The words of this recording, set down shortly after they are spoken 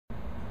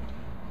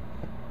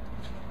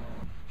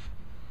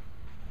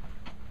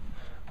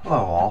Hello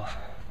all.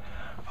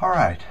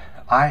 Alright,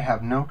 I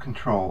have no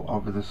control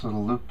over this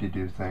little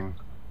loop-de-doo thing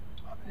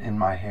in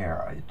my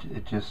hair.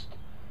 It just...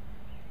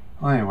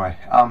 Well, anyway,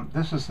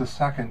 this is the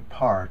second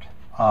part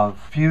of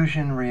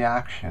fusion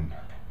reaction.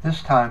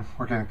 This time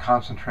we're going to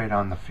concentrate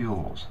on the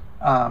fuels.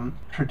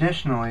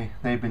 Traditionally,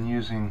 they've been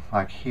using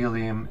like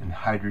helium and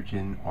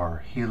hydrogen,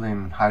 or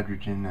helium and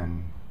hydrogen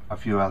and a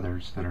few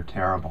others that are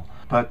terrible.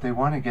 But they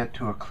want to get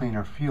to a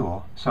cleaner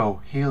fuel,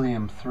 so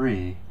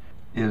helium-3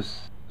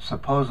 is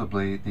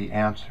supposedly the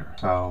answer.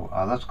 So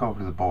let's go over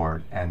to the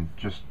board and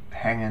just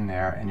hang in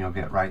there and you'll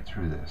get right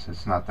through this.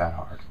 It's not that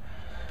hard.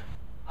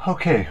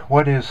 Okay,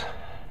 what is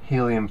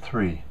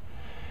helium-3?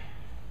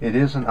 It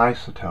is an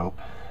isotope,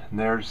 and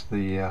there's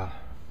the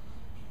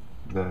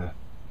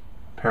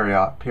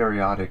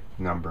periodic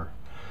number.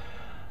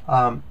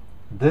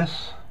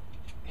 This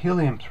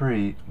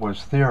helium-3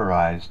 was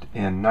theorized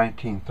in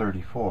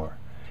 1934.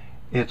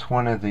 It's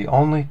one of the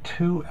only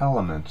two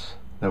elements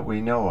that we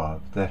know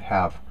of that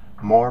have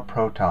more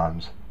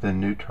protons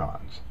than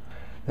neutrons.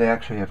 They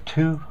actually have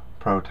 2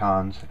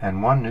 protons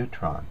and 1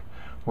 neutron,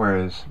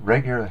 whereas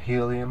regular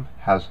helium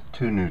has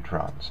 2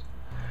 neutrons.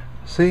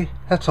 See,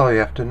 that's all you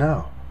have to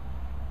know.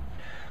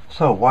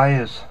 So why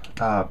is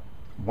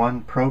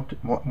one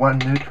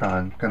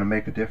neutron going to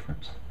make a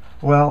difference?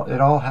 Well, it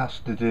all has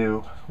to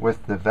do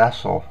with the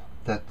vessel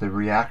that the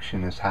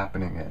reaction is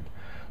happening in.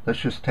 Let's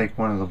just take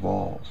one of the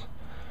balls.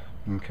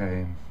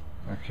 Okay,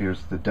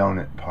 here's the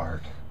donut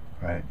part,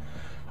 right?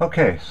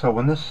 Okay, so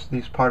when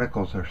these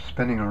particles are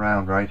spinning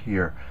around right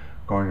here,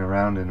 going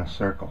around in a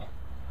circle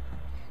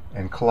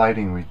and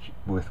colliding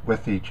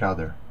with each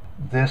other,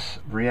 this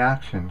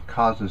reaction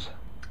causes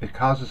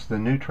the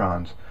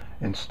neutrons,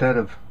 instead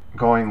of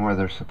going where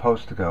they're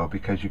supposed to go,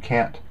 because you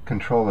can't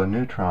control a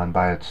neutron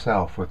by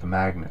itself with a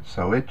magnet,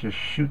 so it just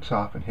shoots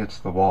off and hits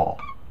the wall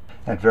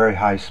at very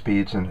high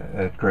speeds and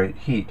at great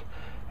heat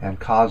and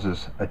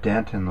causes a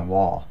dent in the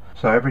wall.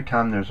 So every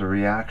time there's a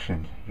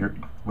reaction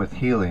with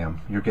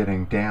helium, you're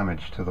getting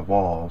damage to the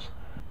walls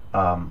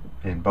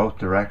in both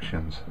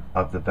directions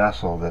of the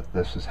vessel that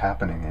this is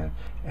happening in.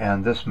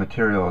 And this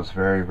material is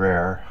very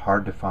rare,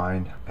 hard to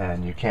find,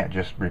 and you can't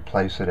just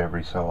replace it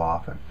every so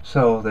often.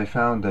 So they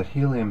found that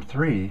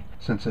helium-3,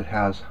 since it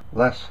has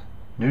less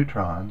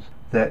neutrons,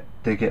 that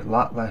they get a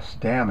lot less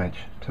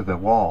damage to the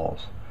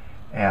walls,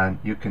 and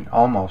you can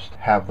almost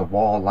have the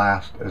wall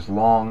last as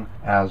long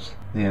as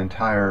the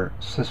entire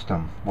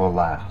system will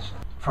last.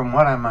 From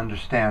what I'm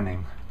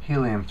understanding,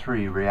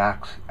 helium-3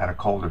 reacts at a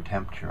colder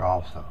temperature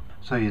also.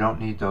 So you don't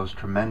need those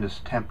tremendous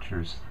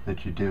temperatures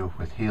that you do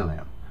with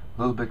helium.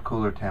 A little bit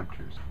cooler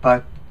temperatures.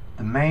 But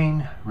the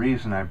main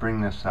reason I bring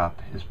this up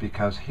is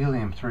because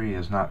helium-3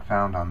 is not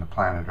found on the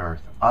planet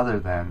Earth, other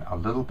than a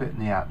little bit in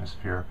the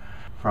atmosphere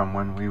from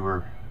when we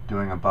were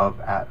doing above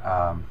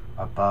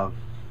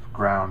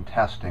ground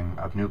testing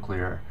of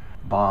nuclear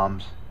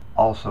bombs,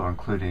 also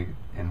including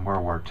in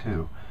World War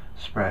II,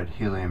 spread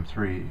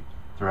helium-3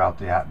 throughout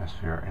the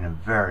atmosphere in a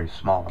very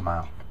small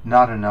amount.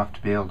 Not enough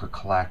to be able to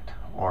collect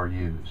or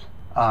use.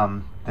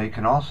 They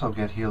can also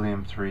get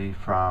helium-3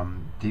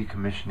 from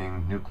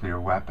decommissioning nuclear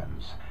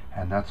weapons,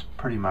 and that's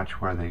pretty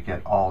much where they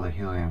get all the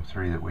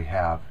helium-3 that we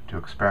have to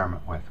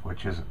experiment with,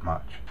 which isn't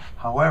much.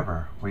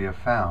 However, we have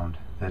found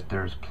that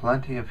there's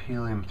plenty of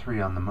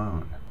helium-3 on the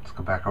moon. Let's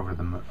go back over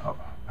the moon. Oh,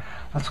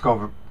 let's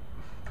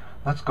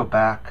go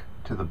back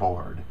to the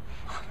board.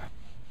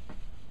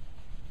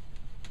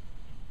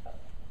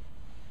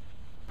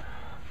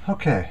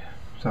 Okay,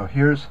 so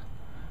here's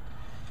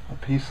a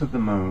piece of the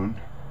moon,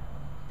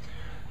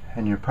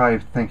 and you're probably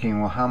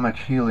thinking, well, how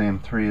much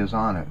helium-3 is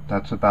on it?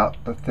 That's about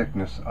the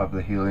thickness of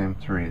the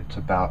helium-3. It's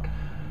about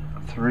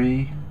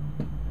 3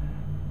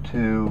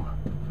 to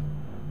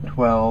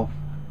 12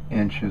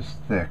 inches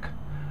thick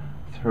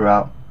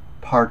throughout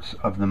parts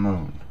of the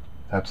moon.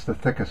 That's the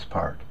thickest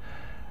part.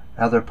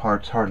 Other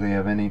parts hardly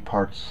have any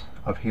parts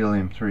of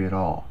helium-3 at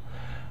all.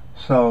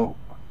 So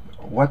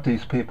what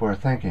these people are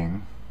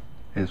thinking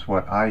is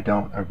what I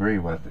don't agree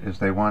with, is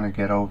they want to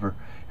get over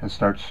and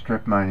start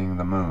strip mining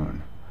the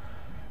moon.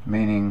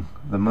 Meaning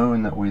the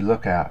moon that we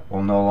look at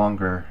will no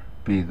longer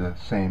be the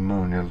same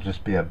moon. It'll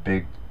just be a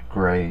big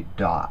gray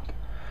dot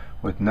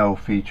with no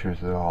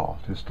features at all.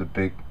 Just a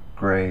big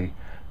gray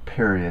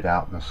period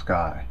out in the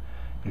sky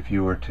if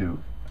you were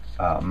to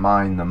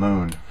mine the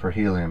moon for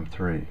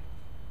helium-3.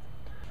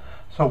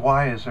 So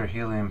why is there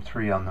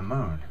helium-3 on the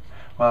moon?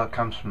 Well, it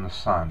comes from the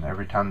sun.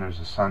 Every time there's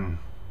a sun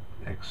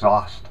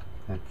exhaust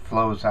that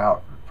flows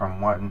out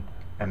from one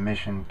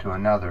emission to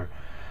another,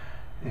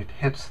 it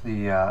hits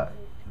the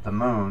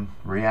moon,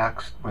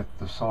 reacts with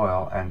the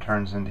soil, and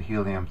turns into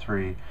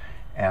helium-3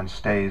 and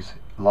stays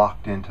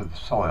locked into the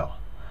soil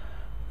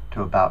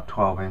to about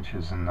 12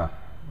 inches in the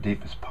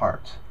deepest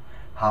parts.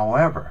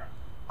 However,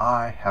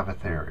 I have a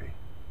theory.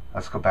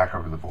 Let's go back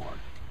over the board.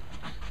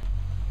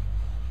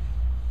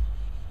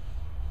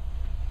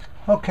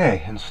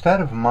 Okay, instead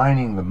of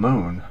mining the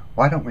moon,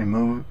 why don't we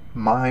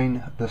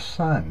mine the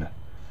sun?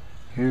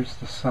 Here's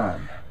the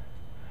sun.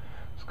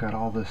 It's got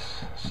all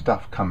this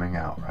stuff coming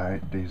out,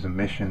 right? These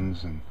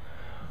emissions and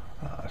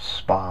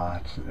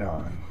spots,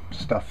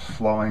 stuff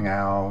flowing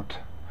out,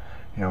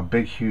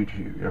 big huge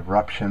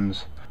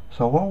eruptions.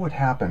 So what would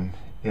happen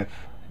if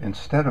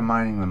instead of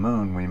mining the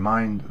moon we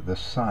mined the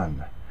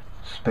sun?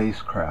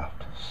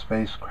 Spacecraft,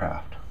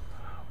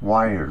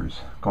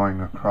 wires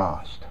going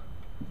across,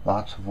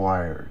 lots of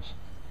wires.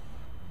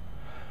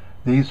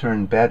 These are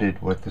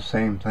embedded with the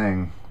same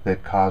thing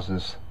that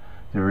causes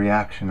the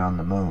reaction on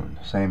the moon,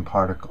 same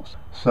particles.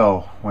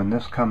 So when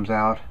this comes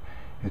out,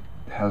 it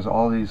has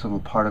all these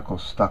little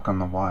particles stuck on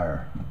the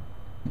wire.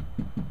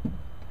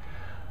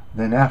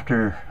 Then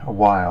after a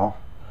while,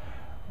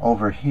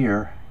 over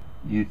here,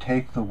 you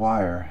take the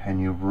wire and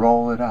you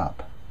roll it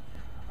up,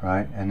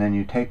 right? And then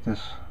you take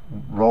this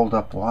rolled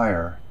up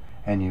wire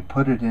and you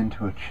put it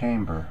into a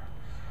chamber,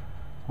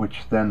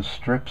 which then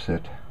strips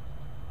it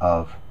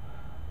of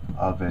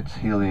its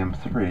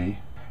helium-3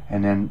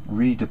 and then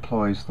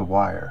redeploys the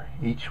wire.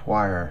 Each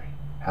wire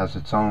has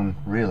its own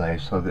relay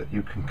so that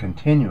you can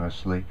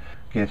continuously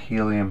get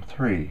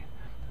helium-3.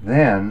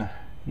 Then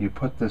you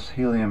put this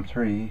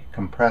helium-3,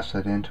 compress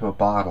it into a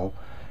bottle,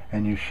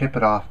 and you ship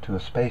it off to a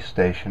space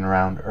station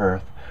around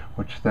Earth,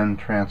 which then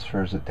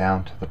transfers it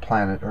down to the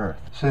planet Earth.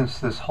 Since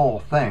this whole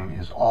thing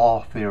is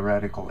all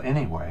theoretical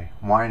anyway,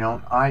 why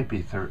don't I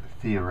be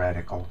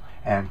theoretical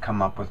and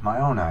come up with my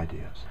own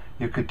ideas?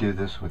 You could do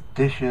this with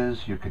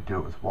dishes, you could do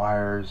it with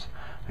wires.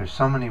 There's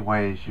so many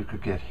ways you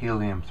could get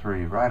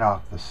helium-3 right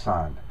off the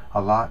sun,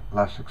 a lot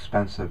less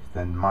expensive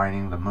than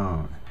mining the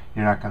moon.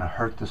 You're not going to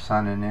hurt the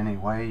sun in any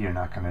way, you're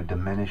not going to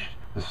diminish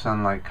the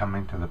sunlight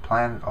coming to the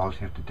planet. All you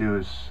have to do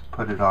is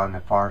put it on the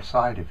far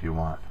side if you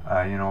want.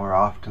 We're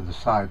off to the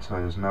side, so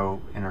there's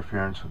no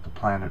interference with the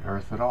planet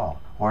Earth at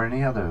all, or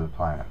any other of the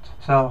planets.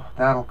 So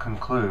that'll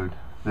conclude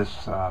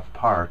this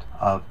part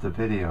of the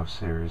video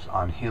series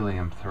on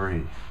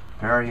helium-3.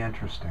 Very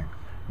interesting.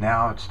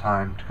 Now it's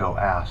time to go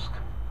ask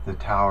the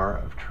Tower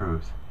of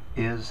Truth,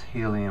 is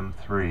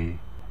helium-3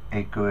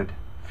 a good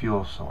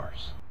fuel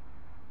source?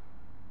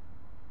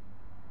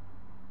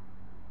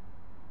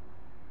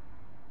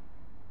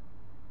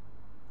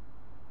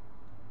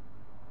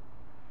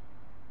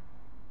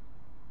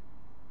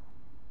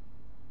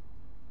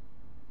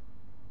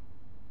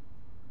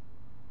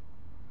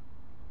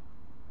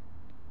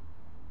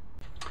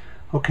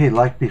 Okay,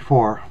 like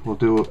before, we'll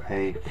do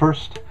a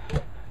first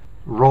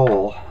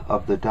roll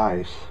of the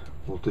dice.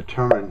 Will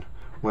determine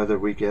whether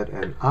we get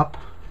an up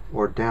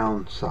or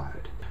down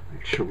side.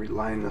 Make sure we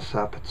line this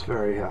up. It's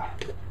very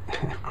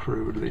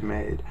crudely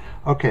made.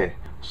 Okay,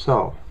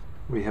 so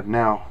we have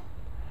now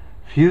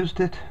fused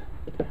it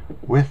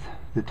with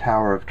the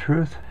Tower of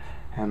Truth,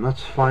 and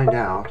let's find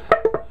out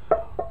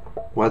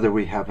whether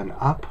we have an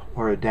up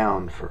or a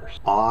down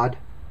first. Odd,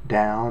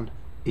 down,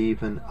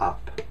 even,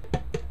 up.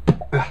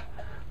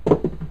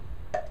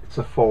 It's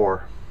a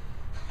 4.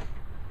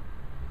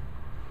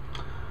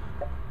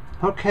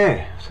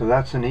 Okay, so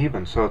that's an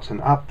even, so it's an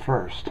up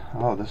first.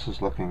 Oh, this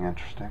is looking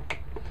interesting.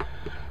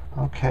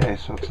 Okay,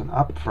 so it's an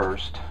up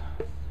first.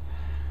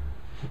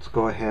 Let's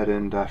go ahead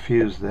and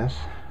fuse this.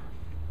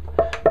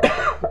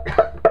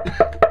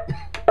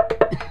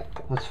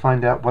 Let's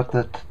find out what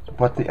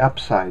the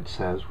upside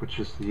says, which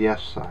is the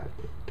yes side.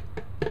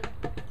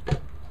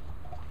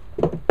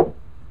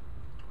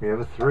 We have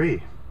a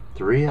 3.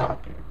 3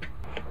 up.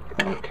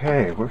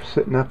 Okay, we're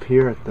sitting up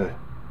here at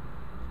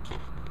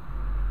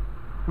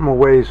I'm a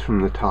ways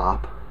from the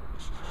top,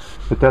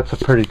 but that's a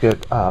pretty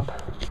good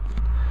up.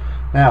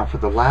 Now for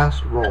the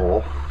last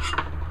roll,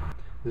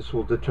 this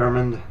will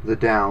determine the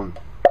down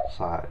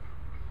side.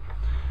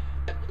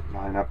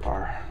 Line up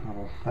our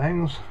little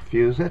things,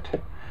 fuse it,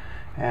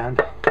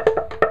 and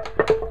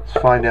let's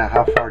find out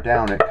how far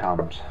down it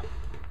comes.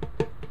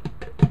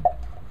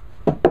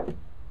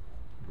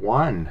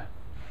 1.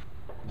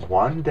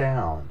 1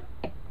 down.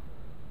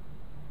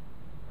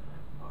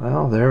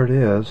 Well, there it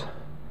is.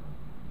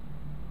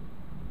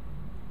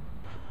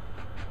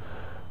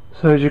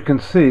 So as you can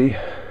see,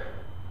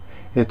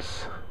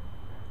 it's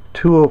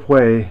 2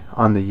 away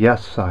on the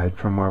yes side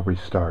from where we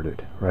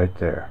started, right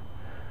there.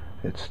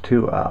 It's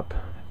 2 up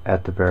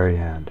at the very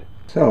end.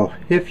 So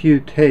if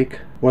you take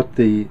what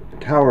the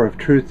Tower of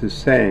Truth is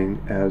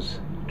saying as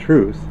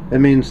truth, it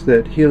means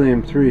that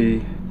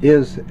helium-3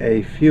 is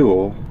a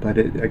fuel, but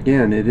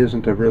again, it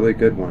isn't a really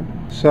good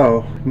one.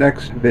 So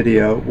next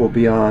video will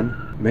be on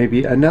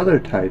maybe another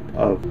type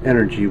of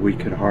energy we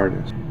could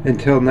harness.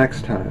 Until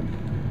next time.